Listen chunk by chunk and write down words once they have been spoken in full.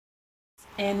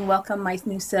and welcome my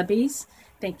new subbies.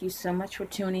 Thank you so much for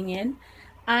tuning in.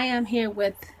 I am here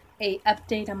with a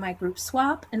update on my group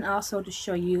swap and also to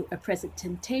show you a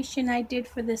presentation I did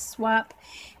for this swap.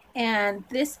 And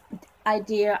this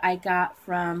idea I got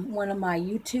from one of my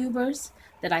YouTubers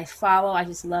that I follow. I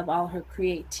just love all her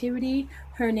creativity.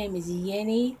 Her name is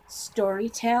Yenny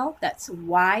Storytale. That's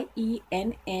Yenny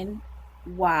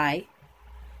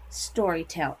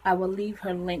Storytale. I will leave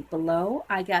her link below.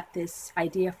 I got this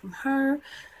idea from her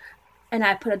and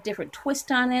I put a different twist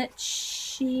on it.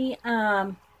 She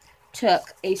took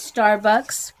a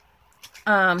Starbucks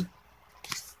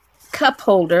cup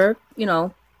holder,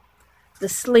 the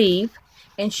sleeve,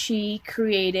 and she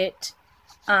created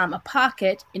a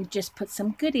pocket and just put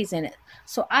some goodies in it.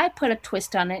 So I put a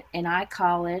twist on it and I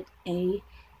call it a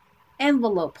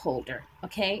envelope holder,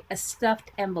 okay? A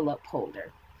stuffed envelope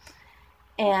holder.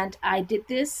 And I did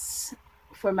this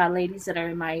for my ladies that are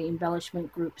in my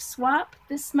embellishment group swap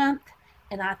this month,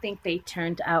 and I think they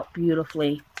turned out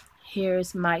beautifully.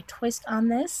 Here's my twist on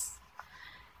this.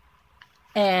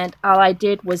 And all I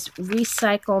did was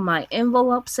recycle my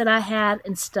envelopes that I had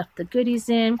and stuff the goodies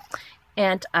in,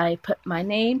 and I put my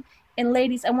name. And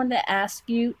ladies, I wanted to ask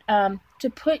you to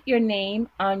put your name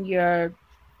on your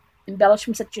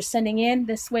embellishments that you're sending in.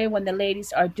 This way, when the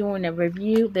ladies are doing a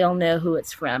review, they'll know who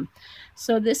it's from.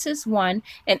 So this is one,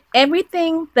 and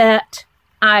everything that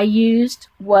I used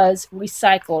was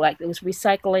recycled. Like, it was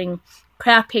recycling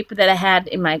craft paper that I had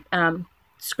in my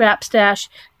scrap stash.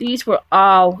 These were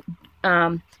all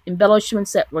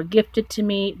embellishments that were gifted to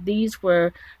me. These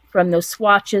were from those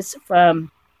swatches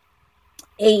from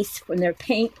Ace, from their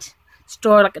paint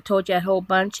store. Like I told you, a whole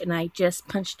bunch, and I just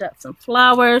punched up some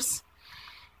flowers.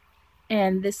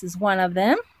 And this is one of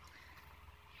them.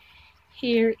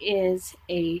 Here is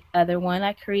a other one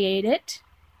I created.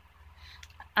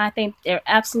 I think they're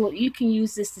absolute. You can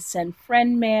use this to send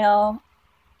friend mail,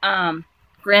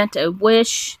 grant a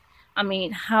wish. I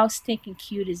mean, how stinking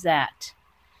cute is that?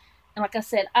 And like I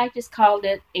said, I just called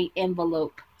it a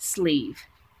envelope sleeve,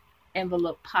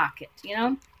 envelope pocket,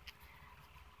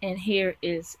 And here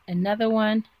is another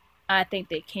one. I think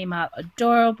they came out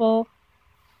adorable.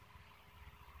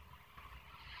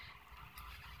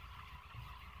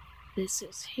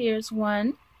 Here's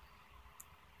one.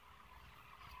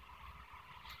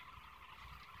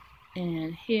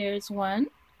 And here's one.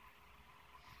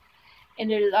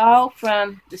 And it is all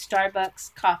from the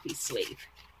Starbucks coffee sleeve.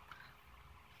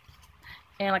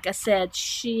 And like I said,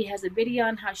 she has a video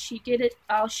on how she did it.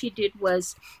 All she did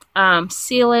was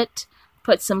seal it,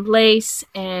 put some lace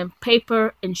and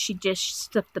paper, and she just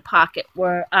stuffed the pocket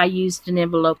where I used an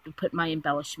envelope to put my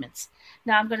embellishments.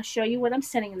 Now I'm going to show you what I'm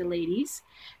sending the ladies.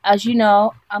 As you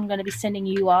know, I'm going to be sending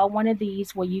you all one of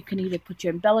these where you can either put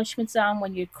your embellishments on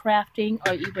when you're crafting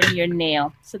or even your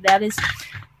nail. So that is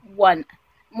one.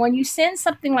 When you send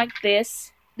something like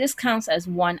this counts as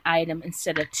one item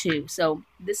instead of two. So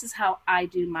this is how I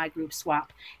do my group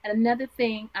swap. And another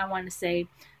thing I want to say,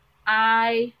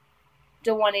 I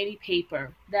don't want any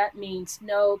paper. That means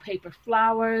no paper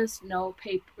flowers, no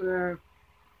paper,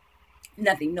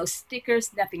 nothing, no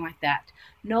stickers, nothing like that.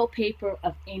 No paper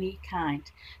of any kind.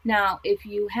 Now, if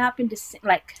you happen to,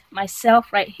 like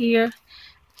myself right here,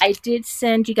 I did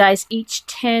send you guys each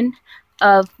 10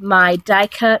 of my die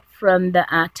cut from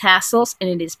the tassels, and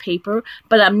it is paper,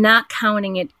 but I'm not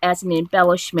counting it as an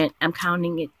embellishment. I'm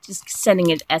counting it, just sending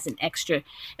it as an extra.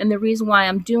 And the reason why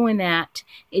I'm doing that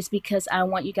is because I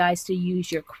want you guys to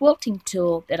use your quilting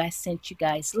tool that I sent you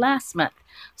guys last month.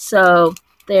 So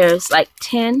there's like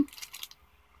 10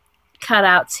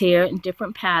 cutouts here in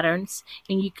different patterns,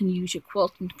 and you can use your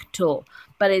quilting tool,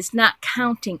 but it's not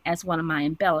counting as one of my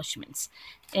embellishments.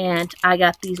 And I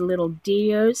got these little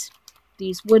deers,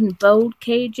 these wooden bow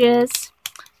cages,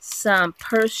 some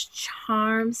purse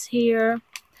charms here,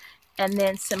 and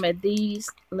then some of these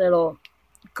little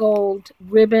gold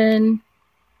ribbon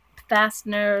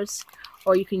fasteners,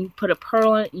 or you can put a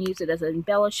pearl in it and use it as an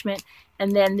embellishment.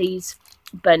 And then these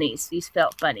bunnies, these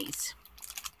felt bunnies.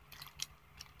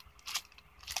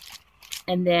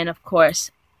 And then, of course,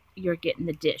 you're getting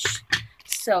the dish.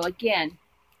 So again,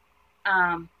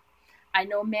 I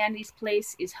know Mandy's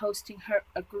Place is hosting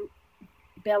a group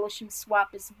embellishment swap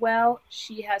as well.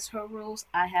 She has her rules,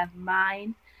 I have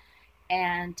mine,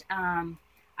 and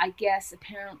I guess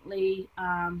apparently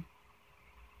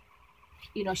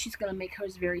she's going to make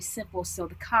hers very simple, so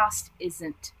the cost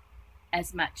isn't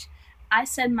as much. I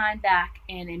send mine back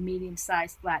in a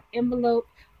medium-sized flat envelope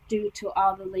due to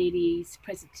all the ladies'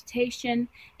 presentation,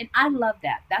 and I love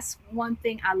that. That's one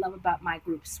thing I love about my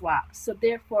group swap. So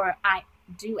therefore, I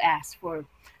do ask for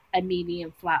a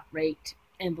medium flat rate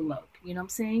envelope. You know what I'm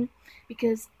saying?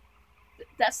 Because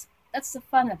that's the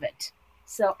fun of it.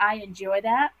 So I enjoy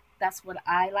that. That's what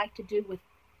I like to do with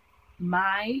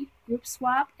my group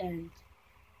swap, and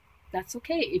that's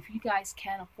okay. If you guys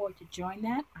can't afford to join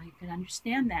that, I can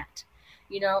understand that.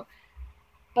 You know,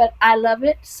 but I love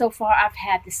it. So far, I've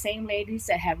had the same ladies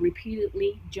that have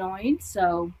repeatedly joined,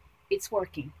 so it's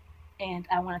working. And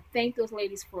I want to thank those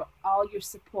ladies for all your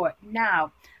support.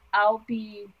 Now, I'll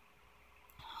be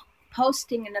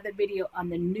posting another video on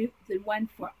the one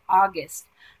for August.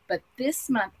 But this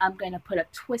month I'm going to put a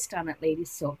twist on it,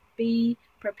 ladies, so be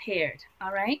prepared.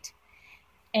 All right?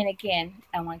 And again,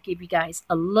 I want to give you guys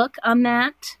a look on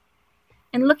that.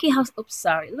 And look at how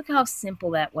look how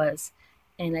simple that was.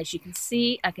 And as you can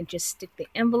see, I can just stick the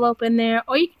envelope in there,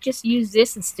 or you can just use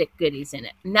this and stick goodies in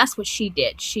it. And that's what she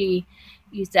did. She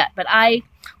used that. But I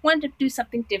wanted to do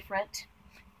something different,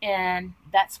 and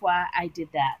that's why I did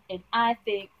that. And I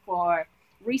think for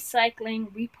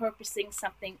recycling, repurposing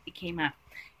something, it came out.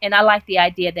 And I like the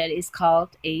idea that it's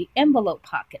called a envelope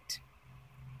pocket.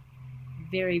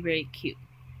 Very, very cute.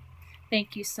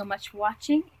 Thank you so much for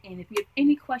watching. And if you have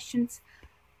any questions,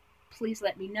 please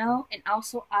let me know. And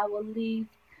also, I will leave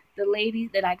the lady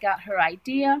that I got her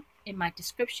idea in my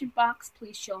description box.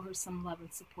 Please show her some love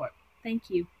and support. Thank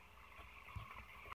you.